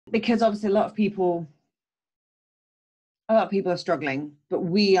because obviously a lot of people are struggling, but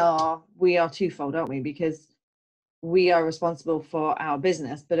we are twofold, aren't we? Because we are responsible for our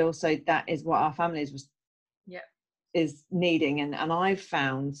business, but also that is what our families is needing. And I've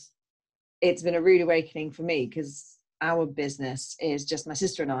found it's been a rude awakening for me, because our business is just my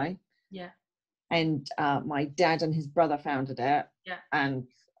sister and I. And my dad and his brother founded it. And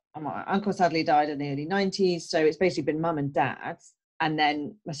my uncle sadly died in the early 90s, so it's basically been mum and dad, and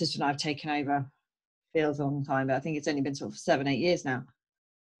then my sister and I have taken over. Feels a long time, but I think it's only been sort of 7-8 years now.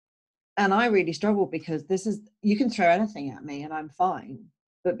 And I really struggle, because you can throw anything at me and I'm fine,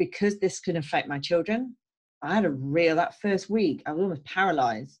 but because this can affect my children, I had that first week I was almost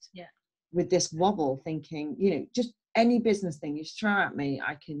paralyzed with this wobble, thinking, just any business thing you throw at me,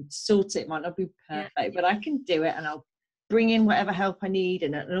 I can sort it. It might not be perfect, but I can do it, and I'll bring in whatever help I need,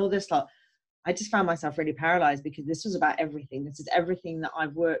 and all this lot. I just found myself really paralyzed, because this was about everything. This is everything that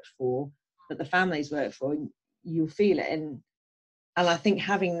I've worked for, that the families work for. You'll feel it. And I think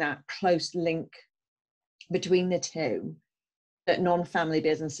having that close link between the two that non-family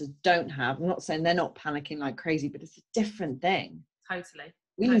businesses don't have, I'm not saying they're not panicking like crazy, but it's a different thing. Totally.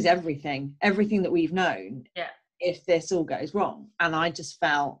 We lose everything that we've known if this all goes wrong. And I just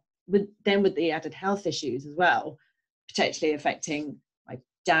felt, with the added health issues as well, potentially affecting, my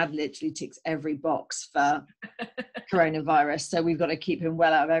dad literally ticks every box for coronavirus, so we've got to keep him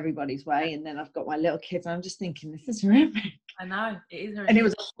well out of everybody's way. And then I've got my little kids, and I'm just thinking, this is horrific. I know, it is horrific. And it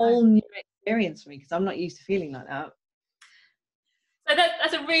was a whole new experience for me, because I'm not used to feeling like that. So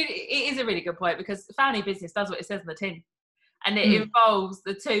it is a really good point, because family business does what it says on the tin, and it involves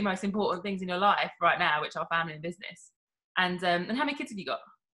the two most important things in your life right now, which are family and business. And how many kids have you got?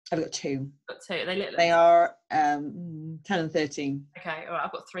 I've got two. Got two. Are they little? They are 10 and 13. Okay, all right.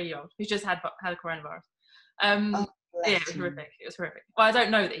 I've got a 3-year-old who's just had a coronavirus. It was horrific. Well, I don't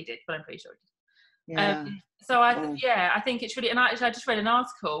know that he did, but I'm pretty sure he did. So I think it's really, and I just read an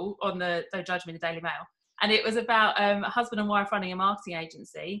article on the Don't Judge Me, the Daily Mail, and it was about a husband and wife running a marketing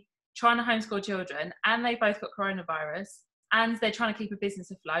agency trying to homeschool children, and they both got coronavirus, and they're trying to keep a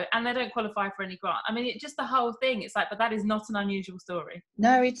business afloat, and they don't qualify for any grant. I mean, just the whole thing, it's like, but that is not an unusual story.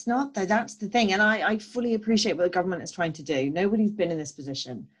 No, it's not, though. That's the thing. And I fully appreciate what the government is trying to do. Nobody's been in this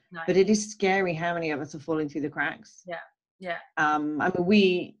position. No. But it is scary how many of us are falling through the cracks. I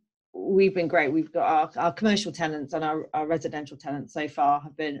mean, we've been great. We've got our commercial tenants and our residential tenants so far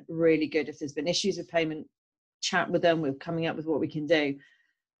have been really good. If there's been issues with payment, chat with them. We're coming up with what we can do.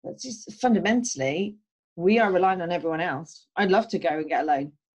 But just fundamentally, we are relying on everyone else. I'd love to go and get a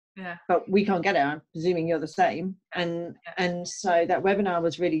loan, but we can't get it. I'm presuming you're the same. And so that webinar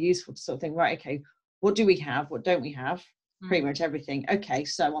was really useful to sort of think, right, okay, what do we have? What don't we have? Pretty much everything. Okay,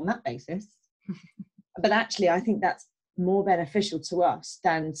 so on that basis. But actually, I think that's more beneficial to us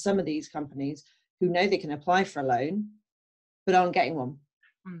than some of these companies who know they can apply for a loan, but aren't getting one.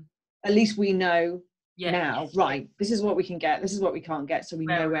 At least we know now, right, this is what we can get, this is what we can't get, so we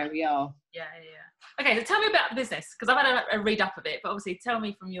know where we are. Okay, so tell me about the business, because I've had a read up of it, but obviously tell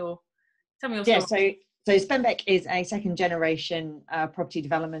me your story. So Spenbeck is a second generation property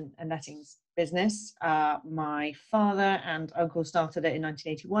development and lettings business. My father and uncle started it in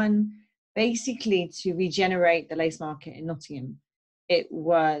 1981, basically to regenerate the lace market in Nottingham. It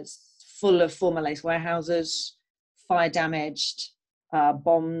was full of former lace warehouses, fire damaged,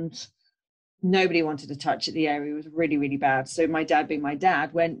 bombed. Nobody wanted to touch it. The area was really, really bad. So my dad, being my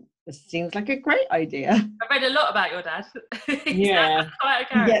dad, went, this seems like a great idea. I've read a lot about your dad. He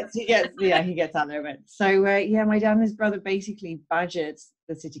gets out there a bit. So my dad and his brother basically badgered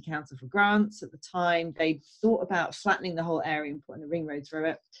the city council for grants. At the time, they thought about flattening the whole area and putting a ring road through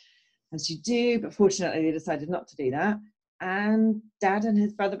it, as you do, but fortunately they decided not to do that. And dad and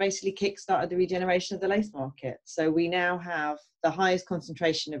his brother basically kick-started the regeneration of the lace market. So we now have the highest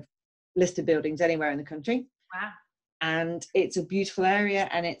concentration of listed buildings anywhere in the country. Wow. And it's a beautiful area,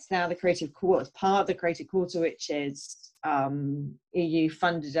 and it's now the Creative Quarter. It's part of the Creative Quarter, which is EU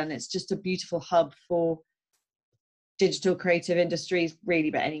funded, and it's just a beautiful hub for digital creative industries, really,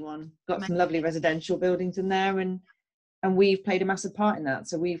 but anyone. Got some lovely residential buildings in there, and we've played a massive part in that.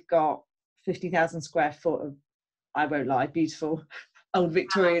 So we've got 50,000 square foot of, I won't lie, beautiful old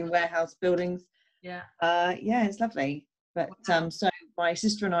Victorian warehouse buildings. It's lovely. But so my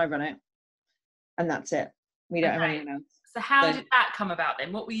sister and I run it, and that's it. We don't have anyone else. So how did that come about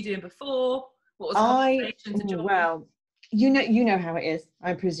then? What were you doing before? What was the conversation to join? Well, you know how it is.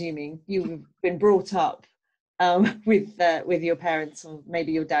 I'm presuming you've been brought up with your parents, or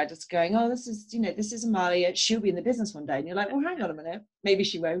maybe your dad, just going, oh, this is Amalia, she'll be in the business one day, and you're like, well, hang on a minute, maybe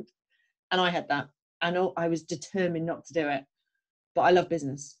she won't. And I had that, and I was determined not to do it, but I love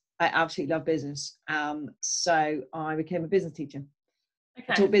business. I absolutely love business. So I became a business teacher. Okay.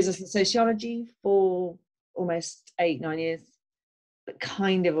 I taught business and sociology for almost 8-9 years, but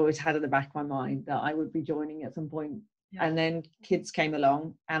kind of always had in the back of my mind that I would be joining at some point. Yeah. And then kids came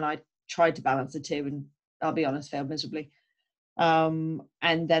along and I tried to balance the two, and I'll be honest, failed miserably. And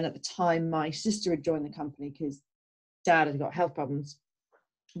then at the time, my sister had joined the company because dad had got health problems.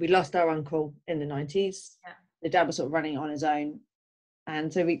 We lost our uncle in the 90s. Yeah. The dad was sort of running it on his own.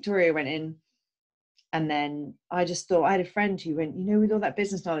 And so Victoria went in. And then I just thought, I had a friend who went, you know, with all that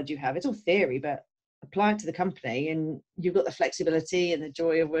business knowledge you have, it's all theory, but apply it to the company and you've got the flexibility and the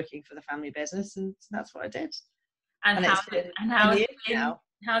joy of working for the family business. And that's what I did. And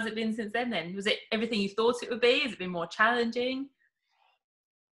how's it been since then? Was it everything you thought it would be? Has it been more challenging?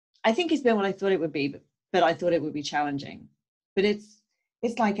 I think it's been what I thought it would be, but I thought it would be challenging. But it's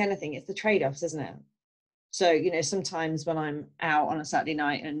like anything, it's the trade-offs, isn't it? So, you know, sometimes when I'm out on a Saturday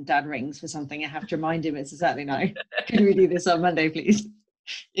night and dad rings for something, I have to remind him it's a Saturday night. Can we do this on Monday, please?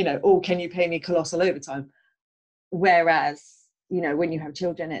 You know, or can you pay me colossal overtime? Whereas, you know, when you have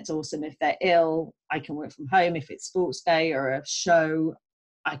children, it's awesome. If they're ill, I can work from home. If it's sports day or a show,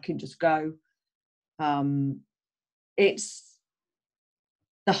 I can just go. It's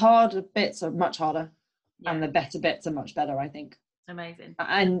the harder bits are much harder, and the better bits are much better, I think. Amazing.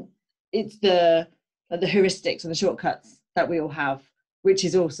 And it's the heuristics and the shortcuts that we all have, which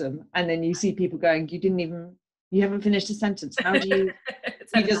is awesome. And then you see people going, you haven't finished a sentence. How do you,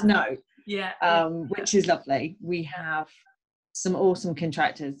 you just know. Which is lovely. We have some awesome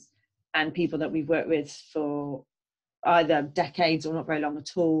contractors and people that we've worked with for either decades or not very long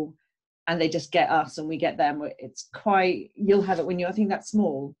at all. And they just get us and we get them. It's quite, you'll have it when I think that's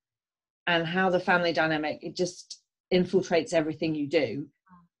small, and how the family dynamic, it just infiltrates everything you do.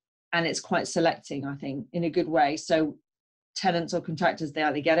 And it's quite selecting, I think, in a good way. So tenants or contractors, they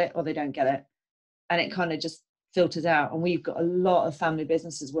either get it or they don't get it. And it kind of just filters out. And we've got a lot of family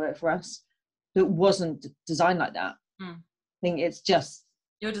businesses work for us that wasn't designed like that. I think it's just...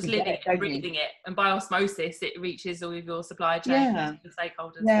 You're just living it, breathing it. And by osmosis, it reaches all of your supply chain, your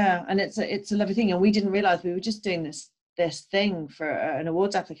stakeholders. Yeah, and it's a lovely thing. And we didn't realise we were just doing this thing for an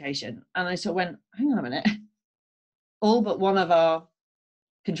awards application. And I sort of went, hang on a minute. All but one of our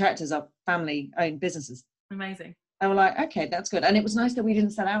contractors are family owned businesses. Amazing. And we're like, okay, that's good. And it was nice that we didn't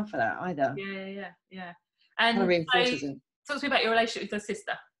set out for that either. Yeah. And kind of reinforces it. Talk to me about your relationship with your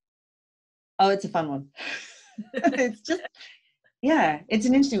sister. Oh, it's a fun one. It's just, it's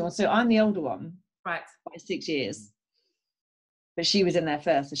an interesting one. So I'm the older one, right, by 6 years, but she was in there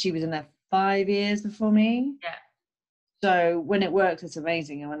first. So she was in there 5 years before me. Yeah. So when it works, it's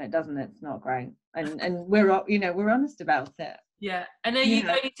amazing, and when it doesn't, it's not great. And we're honest about it. Yeah. And are you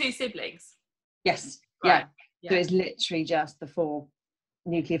only 2 siblings? Yes. Right. Yeah. So it's literally just the 4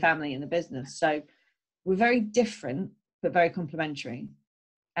 nuclear family in the business. So we're very different, but very complementary.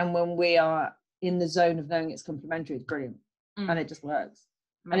 And when we are in the zone of knowing it's complementary, it's brilliant. And it just works.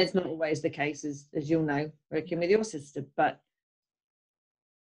 Right. And it's not always the case, as you'll know, working with your sister, but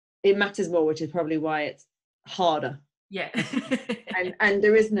it matters more, which is probably why it's harder. Yeah. and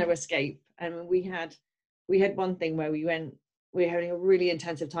there is no escape. And we had one thing where we were having a really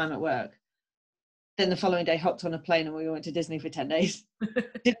intensive time at work. Then the following day hopped on a plane and we went to Disney for 10 days.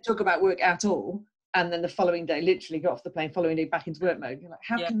 Didn't talk about work at all. And then the following day, literally got off the plane, following day back into work mode. You're like,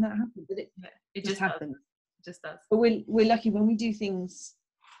 how can that happen? But it just happens. It just does. But we're lucky when we do things,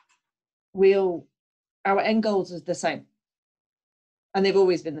 our end goals are the same. And they've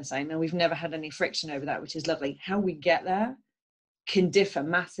always been the same. And we've never had any friction over that, which is lovely. How we get there can differ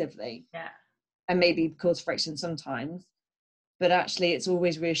massively. Yeah. And maybe cause friction sometimes. But actually, it's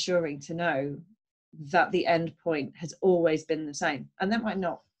always reassuring to know that the end point has always been the same. And that might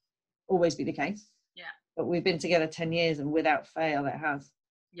not always be the case. Yeah. But we've been together 10 years and without fail, it has.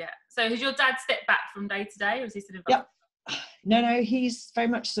 Yeah. So has your dad stepped back from day to day, or is he still involved? Yep. No, he's very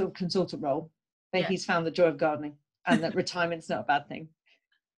much sort of consultant role. But he's found the joy of gardening, and that retirement's not a bad thing.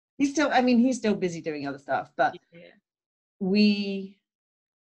 He's still busy doing other stuff, but we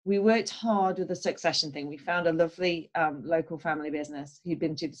worked hard with the succession thing. We found a lovely local family business who'd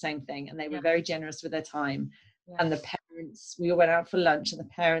been through the same thing, and they were very generous with their time. Yeah. And the parents, we all went out for lunch, and the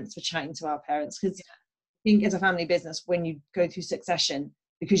parents were chatting to our parents, because I think as a family business, when you go through succession,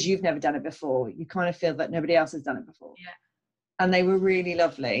 because you've never done it before, you kind of feel that nobody else has done it before. Yeah. And they were really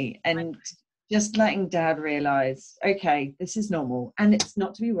lovely. And just letting dad realize, okay, this is normal, and it's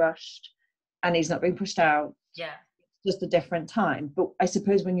not to be rushed, and he's not being pushed out. Yeah. It's just a different time. But I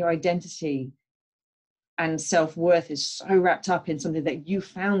suppose when your identity and self-worth is so wrapped up in something that you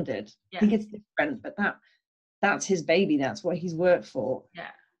founded, I think it's different, but that's his baby. That's what he's worked for. Yeah.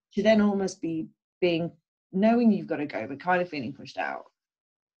 to then almost be knowing you've got to go, but kind of feeling pushed out,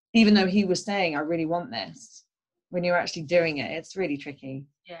 even though he was saying, I really want this, when you're actually doing it, it's really tricky.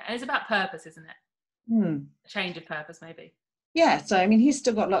 Yeah, and it's about purpose, isn't it? A change of purpose, maybe. Yeah, so I mean, he's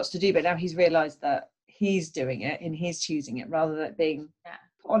still got lots to do, but now he's realised that he's doing it and he's choosing it rather than it being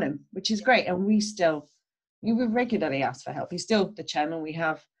put on him, which is great. And we regularly ask for help. He's still the chairman. We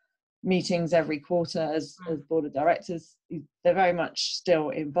have meetings every quarter as board of directors. They're very much still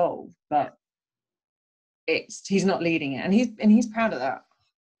involved, but he's not leading it, and he's proud of that.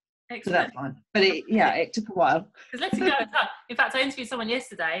 Excellent. So that's fine. But it took a while. Because let's go. In fact, I interviewed someone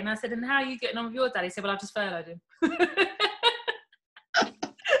yesterday, and I said, "And how are you getting on with your dad?" He said, "Well, I've just furloughed him."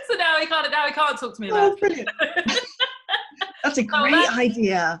 So now he can't talk to me about it. Brilliant. That's a great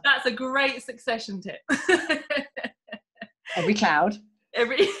idea. That's a great succession tip. Every cloud.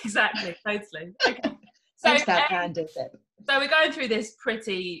 Exactly, totally. Okay. So we're going through this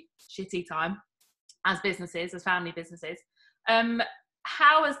pretty shitty time as businesses, as family businesses.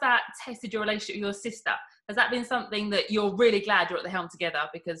 How has that tested your relationship with your sister? Has that been something that you're really glad you're at the helm together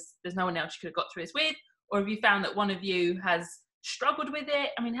because there's no one else you could have got through this with? Or have you found that one of you has struggled with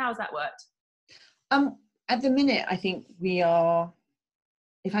it? I mean, how has that worked? At the minute, I think we are,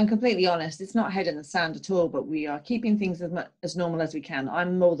 if I'm completely honest, it's not head in the sand at all, but we are keeping things as normal as we can.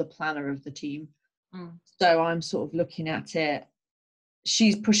 I'm more the planner of the team. So I'm sort of looking at it.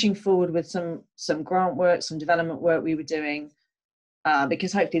 She's pushing forward with some grant work, some development work we were doing,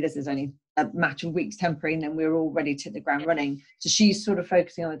 because hopefully this is only a matter of weeks, temporary, and then we're all ready to hit the ground running. So she's sort of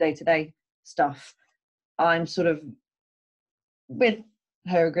focusing on the day-to-day stuff. I'm sort of, with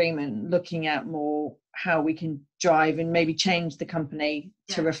her agreement, looking at more how we can drive and maybe change the company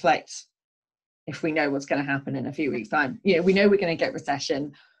to reflect if we know what's going to happen in a few weeks' time. We know we're going to get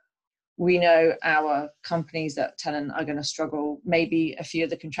recession. We know our companies at Tenant are going to struggle. Maybe a few of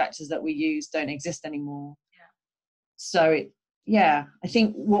the contractors that we use don't exist anymore. So I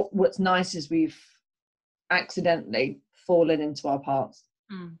think what's nice is we've accidentally fallen into our paths.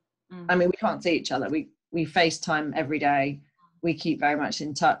 I mean, we can't see each other. We FaceTime every day. We keep very much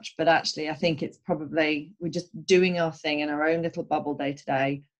in touch, but actually I think it's probably we're just doing our thing in our own little bubble day to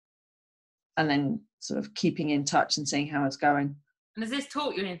day, and then sort of keeping in touch and seeing how it's going. And has this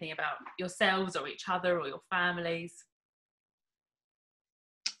taught you anything about yourselves or each other or your families?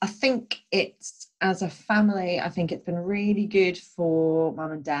 I think it's, as a family, I think it's been really good for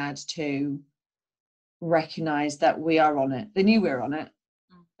mum and dad to recognise that we are on it. They knew we were on it,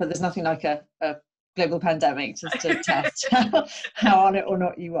 but there's nothing like a global pandemic just to test how on it or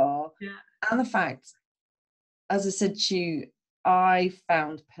not you are. And the fact, as I said to you, I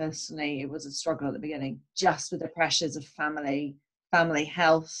found personally it was a struggle at the beginning, just with the pressures of family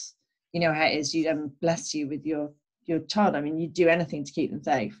health. You know how it is, bless you with your child. I mean, you do anything to keep them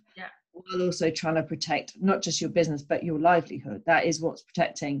safe, while also trying to protect not just your business but your livelihood. That is what's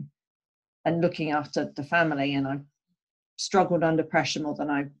protecting and looking after the family. And I struggled under pressure more than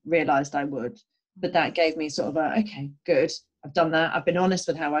I realized I would, but that gave me sort of okay, good, I've done that. I've been honest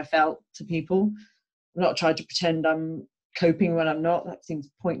with how I felt to people. I'm not trying to pretend I'm coping when I'm not. That seems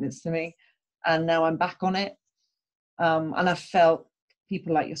pointless to me. And now I'm back on it. And I've felt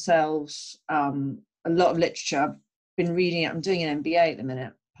people like yourselves, a lot of literature. I've been reading it. I'm doing an MBA at the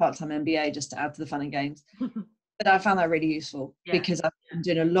minute, part-time MBA, just to add to the fun and games. But I found that really useful because I've been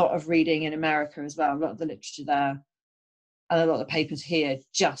doing a lot of reading in America as well, a lot of the literature there and a lot of the papers here,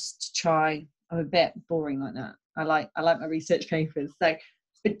 just to try. I'm a bit boring like that. I like my research papers. So,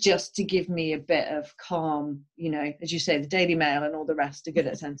 but just to give me a bit of calm, as you say, the Daily Mail and all the rest are good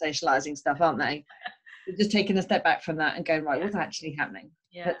at sensationalizing stuff, aren't they? Just taking a step back from that and going, right, what's actually happening?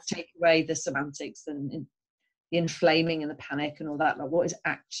 Let's take away the semantics and the inflaming and the panic and all that. Like, what is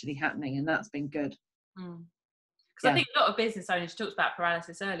actually happening? And that's been good. Because I think a lot of business owners, you talked about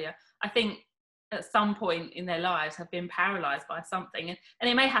paralysis earlier, I think at some point in their lives have been paralysed by something, and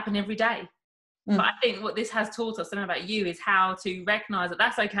it may happen every day. But I think what this has taught us, I don't know about you, is how to recognise that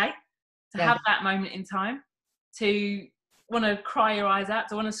that's okay, to have that moment in time, to want to cry your eyes out,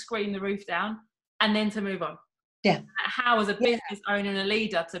 to want to scream the roof down, and then to move on. How, as a business owner and a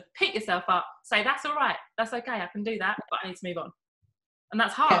leader, to pick yourself up, say, that's all right, that's okay, I can do that, but I need to move on. And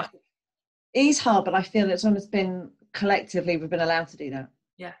that's hard. It is hard, but I feel it's almost been collectively we've been allowed to do that.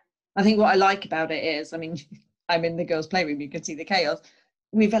 I think what I like about it is, I mean, I'm in the girls' playroom, you can see the chaos.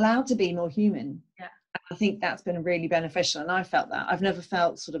 We've allowed to be more human. I think that's been really beneficial, and I felt that. I've never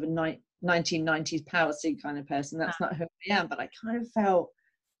felt sort of a 1990s power suit kind of person. That's not who I am, but I kind of felt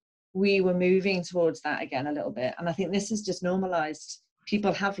we were moving towards that again a little bit. And I think this is just normalized.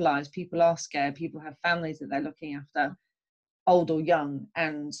 People have lives, people are scared, people have families that they're looking after. old or young,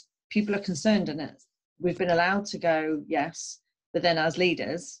 and people are concerned, and we've been allowed to go, yes, but then as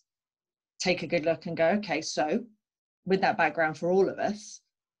leaders, take a good look and go, okay, so with that background for all of us,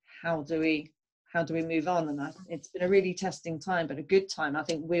 how do we move on? And it's been a really testing time, but a good time. I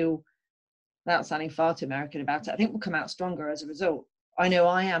think without sounding far too American about it, I think we'll come out stronger as a result. I know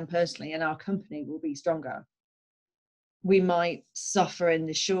I am personally, and our company will be stronger. We might suffer in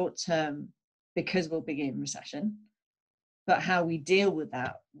the short term because we'll be in recession, but how we deal with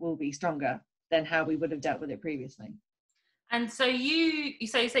that will be stronger than how we would have dealt with it previously. And so you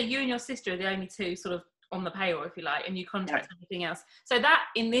say you and your sister are the only two sort of on the payroll, if you like, and you contract everything else. So that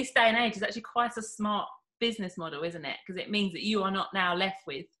in this day and age is actually quite a smart business model, isn't it? Because it means that you are not now left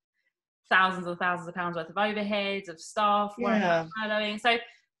with thousands and thousands of pounds worth of overheads, of staff, furloughing. So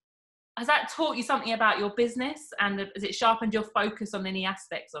has that taught you something about your business, and has it sharpened your focus on any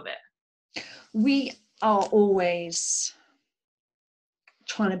aspects of it? We are always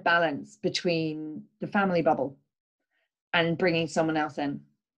trying to balance between the family bubble and bringing someone else in.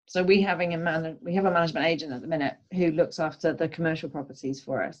 So we have a management agent at the minute who looks after the commercial properties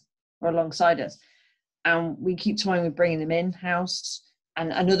for us or alongside us, and we keep toying with bringing them in-house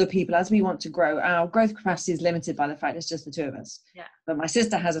and other people as we want to grow. Our growth capacity is limited by the fact it's just the two of us. Yeah. But my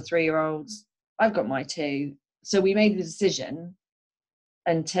sister has a 3-year-old. I've got my 2. So we made the decision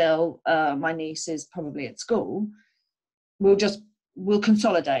until my niece is probably at school. We'll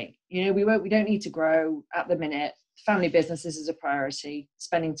consolidate. We don't need to grow at the minute. Family businesses is a priority,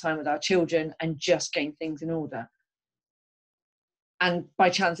 spending time with our children and just getting things in order. And by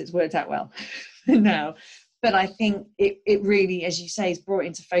chance it's worked out well now. But I think it really, as you say, is brought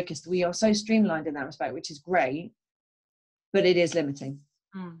into focus. We are so streamlined in that respect, which is great, but it is limiting.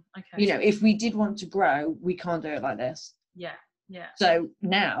 Okay. If we did want to grow, we can't do it like this. Yeah. So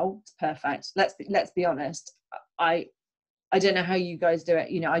now it's perfect. Let's be honest. I don't know how you guys do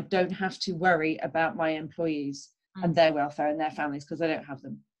it. I don't have to worry about my employees and their welfare and their families because I don't have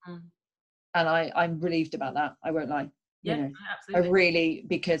them. And I'm relieved about that. I won't lie. Absolutely. I really,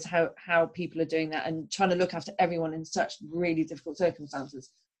 because how people are doing that and trying to look after everyone in such really difficult circumstances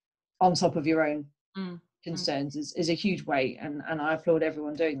on top of your own concerns is a huge weight, and I applaud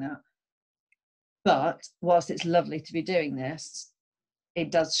everyone doing that. But whilst it's lovely to be doing this, it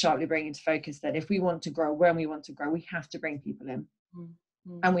does sharply bring into focus that if we want to grow, when we want to grow, we have to bring people in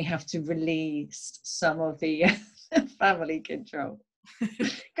and we have to release some of the family control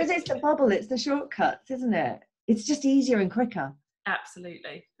because it's the bubble, it's the shortcuts, isn't it? It's just easier and quicker.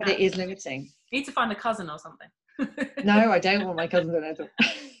 Absolutely. But it is limiting. You need to find a cousin or something. No, I don't want my cousins in it.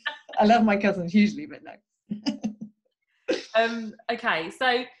 I love my cousins hugely, but no. Okay,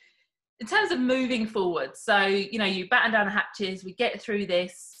 so in terms of moving forward, so you batten down the hatches, we get through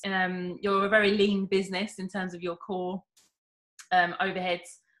this. You're a very lean business in terms of your core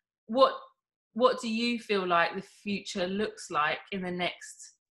overheads. What do you feel like the future looks like in the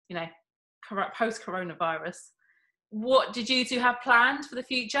next, post coronavirus? What did you two have planned for the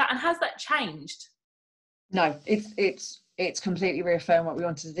future, and has that changed? No, it's completely reaffirmed what we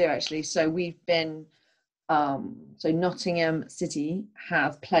wanted to do, actually. So we've been so Nottingham City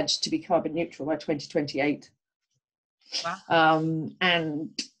have pledged to be carbon neutral by 2028. Wow.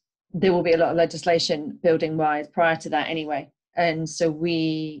 And there will be a lot of legislation building wise prior to that anyway. And so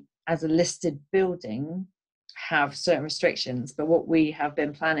we, as a listed building, have certain restrictions, but what we have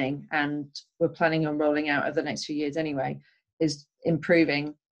been planning, and we're planning on rolling out over the next few years anyway, is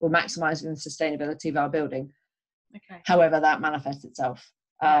improving or maximising the sustainability of our building. Okay. However that manifests itself.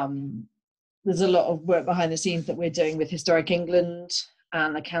 There's a lot of work behind the scenes that we're doing with Historic England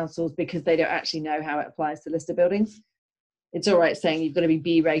and the councils, because they don't actually know how it applies to listed buildings. It's all right saying you've got to be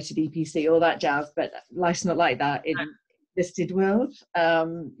B-rated EPC, all that jazz, but life's not like that in listed world.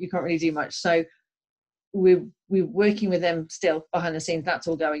 You can't really do much. So we're working with them still behind the scenes. That's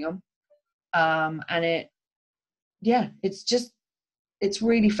all going on. And it's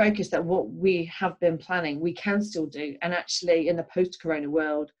really focused that what we have been planning, we can still do. And actually in the post-corona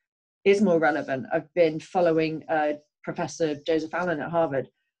world is more relevant. I've been following Professor Joseph Allen at Harvard.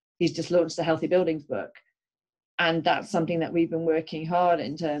 He's just launched the Healthy Buildings book. And that's something that we've been working hard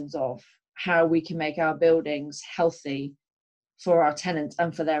in terms of how we can make our buildings healthy for our tenants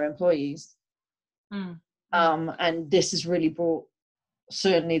and for their employees. And this has really brought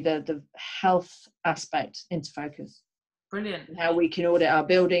certainly the health aspect into focus. Brilliant. And how we can audit our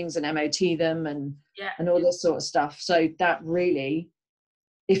buildings and MOT them and all this sort of stuff. So that really,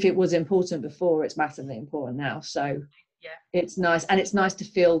 if it was important before, it's massively important now. So it's nice, and it's nice to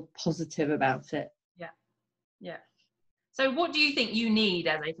feel positive about it. Yeah. So what do you think you need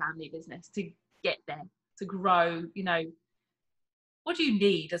as a family business to get there, to grow, what do you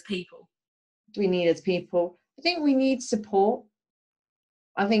need as people? Do we need as people? I think we need support.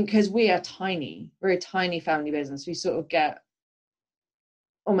 I think because we're a tiny family business, we sort of get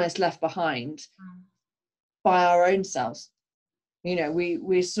almost left behind by our own selves. You know,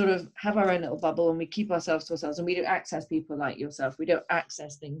 we sort of have our own little bubble and we keep ourselves to ourselves, and we don't access people like yourself. We don't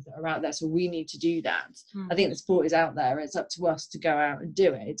access things that are out there. So we need to do that. I think the sport is out there. It's up to us to go out and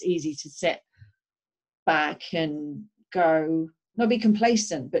do it. It's easy to sit back and go, not be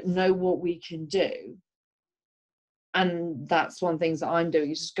complacent, but know what we can do. And that's one of the things that I'm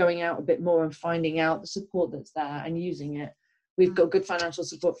doing, is just going out a bit more and finding out the support that's there and using it. We've got good financial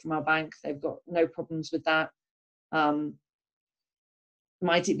support from our bank. They've got no problems with that.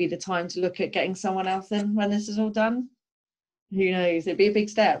 Might it be the time to look at getting someone else in when this is all done? Who knows? It'd be a big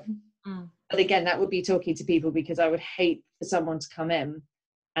step. But again, that would be talking to people, because I would hate for someone to come in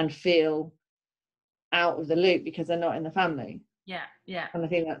and feel out of the loop because they're not in the family. Yeah. And I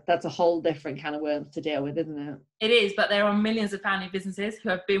think that's a whole different can of worms to deal with, isn't it? It is, but there are millions of family businesses who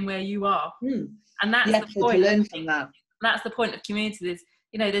have been where you are. And that's the point. To learn from that. That's the point of community.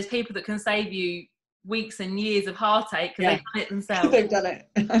 You know, there's people that can save you weeks and years of heartache because they've done it themselves. They've done it.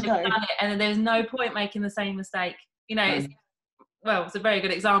 And there's no point making the same mistake. You know, it's a very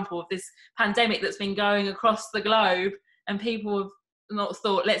good example of this pandemic that's been going across the globe, and people have not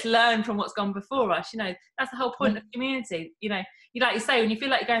thought, let's learn from what's gone before us. You know, that's the whole point of community. You know, you, like you say, when you feel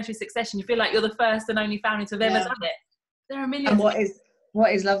like you're going through succession, you feel like you're the first and only family to have ever done it. There are millions. And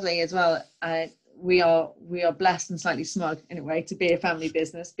what is lovely as well, we are blessed and slightly smug in a way to be a family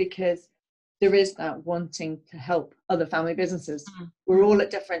business, because there is that wanting to help other family businesses. We're all at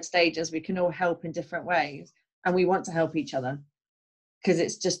different stages. We can all help in different ways, and we want to help each other, because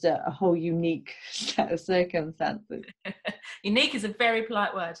it's just a whole unique set of circumstances. Unique is a very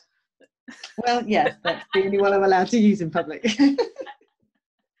polite word. Well, yes, that's the only one I'm allowed to use in public.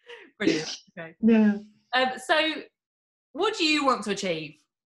 Brilliant. Okay. Yeah. So what do you want to achieve?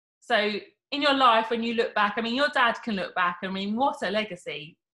 So in your life, when you look back, I mean, your dad can look back. I mean, what a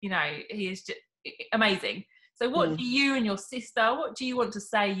legacy. You know, he is just amazing. So what do you and your sister, what do you want to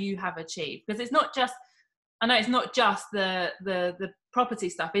say you have achieved? Because it's not just, I know it's not just the property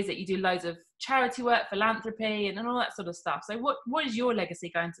stuff, is it? You do loads of charity work, philanthropy, and all that sort of stuff. So what is your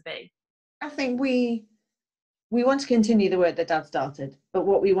legacy going to be? I think we want to continue the work that Dad started, but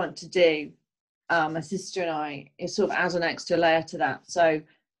what we want to do, my sister and I, is sort of add an extra layer to that. So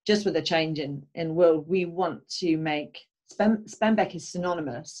just with the change in world, we want to make Spenbeck is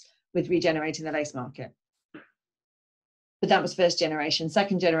synonymous with regenerating the lace market. But that was first generation.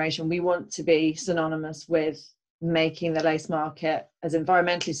 Second generation, we want to be synonymous with making the lace market as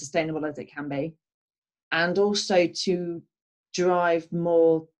environmentally sustainable as it can be, and also to drive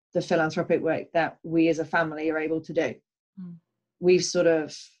more the philanthropic work that we as a family are able to do.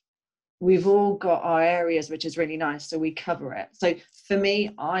 We've all got our areas, which is really nice, so we cover it. So for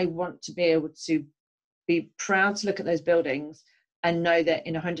me, I want to be able to be proud to look at those buildings and know that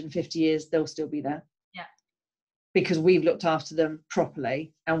in 150 years they'll still be there. Because we've looked after them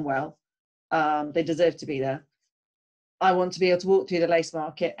properly and well. They deserve to be there. I want to be able to walk through the lace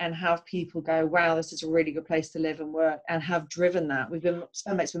market and have people go, wow, this is a really good place to live and work, and have driven that.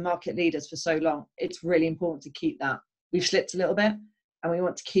 Spenbeck's been market leaders for so long. It's really important to keep that. We've slipped a little bit and we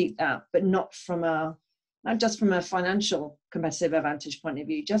want to keep that, but not just from a financial competitive advantage point of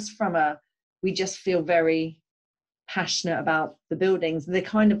view, we just feel very passionate about the buildings, and they're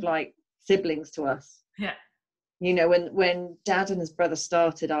kind of like siblings to us. Yeah. You know, when Dad and his brother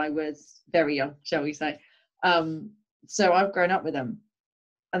started, I was very young, shall we say. So I've grown up with them,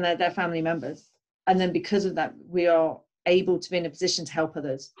 and they're family members. And then because of that, we are able to be in a position to help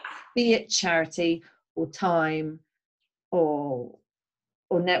others, be it charity or time or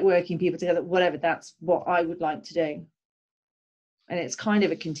networking people together, whatever. That's what I would like to do. And it's kind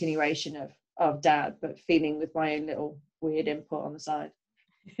of a continuation of Dad, but feeling with my own little weird input on the side.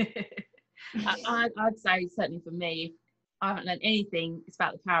 I'd say, certainly for me, I haven't learned anything. It's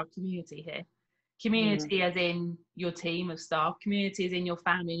about the power of community here. Community as in your team of staff, community as in your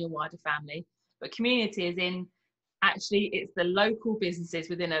family and your wider family, but community as in actually it's the local businesses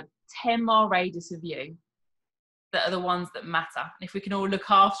within a 10-mile radius of you that are the ones that matter. And if we can all look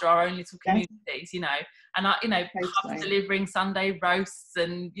after our own little communities, you know, and pub delivering Sunday roasts,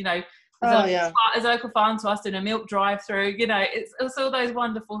 and you know, there's a local farm to us doing a milk drive-through, you know, it's all those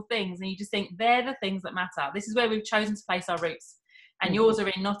wonderful things, and you just think they're the things that matter. This is where we've chosen to place our roots, and yours are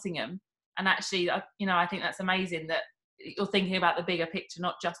in Nottingham. And actually, you know, I think that's amazing that you're thinking about the bigger picture,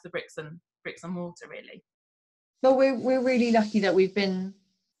 not just the bricks and mortar, really. But we're really lucky that we've been,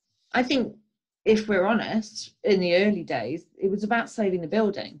 I think if we're honest, in the early days, it was about saving the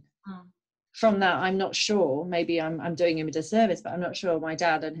building. From that, I'm not sure, maybe I'm doing him a disservice, but I'm not sure my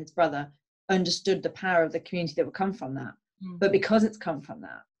dad and his brother understood the power of the community that would come from that. But because it's come from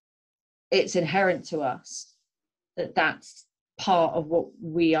that, it's inherent to us that that's part of what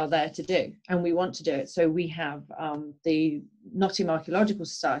we are there to do, and we want to do it. So we have the Nottingham Archaeological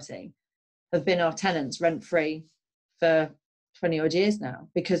Society have been our tenants rent-free for 20 odd years now,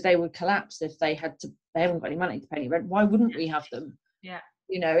 because they would collapse if they haven't got any money to pay any rent. Why wouldn't we have them? Yeah.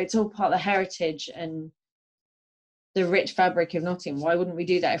 You know, it's all part of the heritage and the rich fabric of Nottingham. Why wouldn't we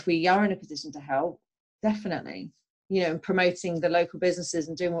do that if we are in a position to help? Definitely, you know, and promoting the local businesses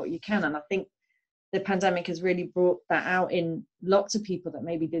and doing what you can. And I think the pandemic has really brought that out in lots of people that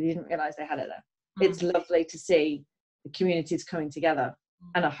maybe they didn't realize they had it there. It's lovely to see the communities coming together,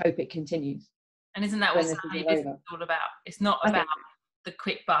 and I hope it continues. And isn't that what family business is all about? It's not about the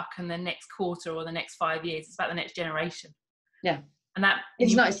quick buck and the next quarter or the next 5 years. It's about the next generation. Yeah. And that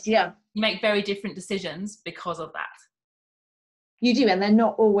it's nice. Yeah. You make very different decisions because of that. You do. And they're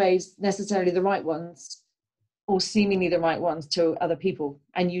not always necessarily the right ones, or seemingly the right ones to other people.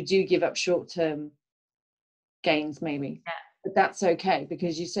 And you do give up short-term gains maybe. Yeah. But that's okay,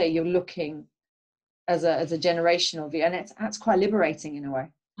 because you say you're looking as a generational view, and that's quite liberating in a way.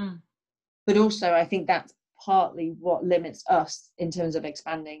 But also I think that's partly what limits us in terms of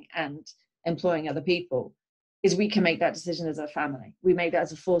expanding and employing other people, is we can make that decision as a family. We make that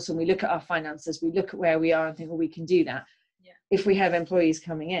as a force, and we look at our finances, we look at where we are and think, well, we can do that. Yeah. If we have employees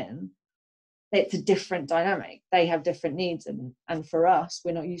coming in, it's a different dynamic. They have different needs, and for us,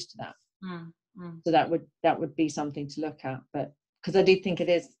 we're not used to that. So that would be something to look at. But because I do think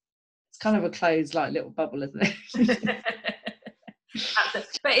it's kind of a closed like little bubble, isn't it?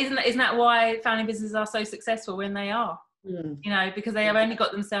 But isn't that why family businesses are so successful when they are? You know, because they have only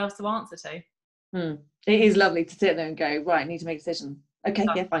got themselves to answer to. It is lovely to sit there and go, right, I need to make a decision. Okay,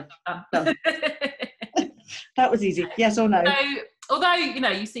 yeah, fine. Done. That was easy. Yes or no? So, although, you know,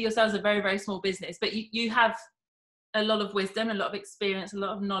 you see yourselves as a very, very small business, but you have a lot of wisdom, a lot of experience, a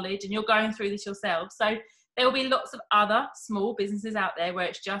lot of knowledge, and you're going through this yourself. So there will be lots of other small businesses out there where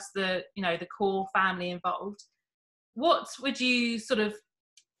it's just the core family involved. What advice would you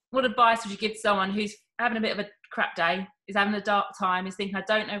give to someone who's having a bit of a crap day, is having a dark time, is thinking, I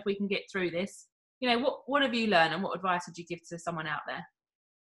don't know if we can get through this? You know, what have you learned, and what advice would you give to someone out there?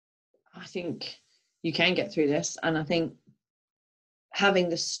 I think you can get through this, and I think having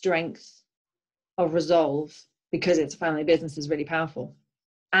the strength of resolve, because it's a family business, is really powerful.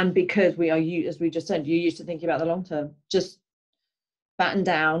 And because we are, as we just said, you're used to thinking about the long term. Just batten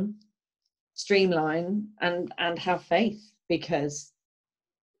down, streamline, and have faith, because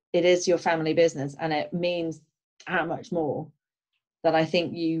it is your family business, and it means how much more that I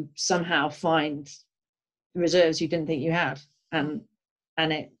think you somehow find reserves you didn't think you had, and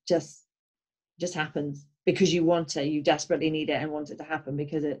it just happens because you want it, you desperately need it and want it to happen,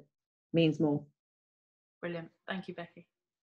 because it means more. Brilliant. Thank you, Becky.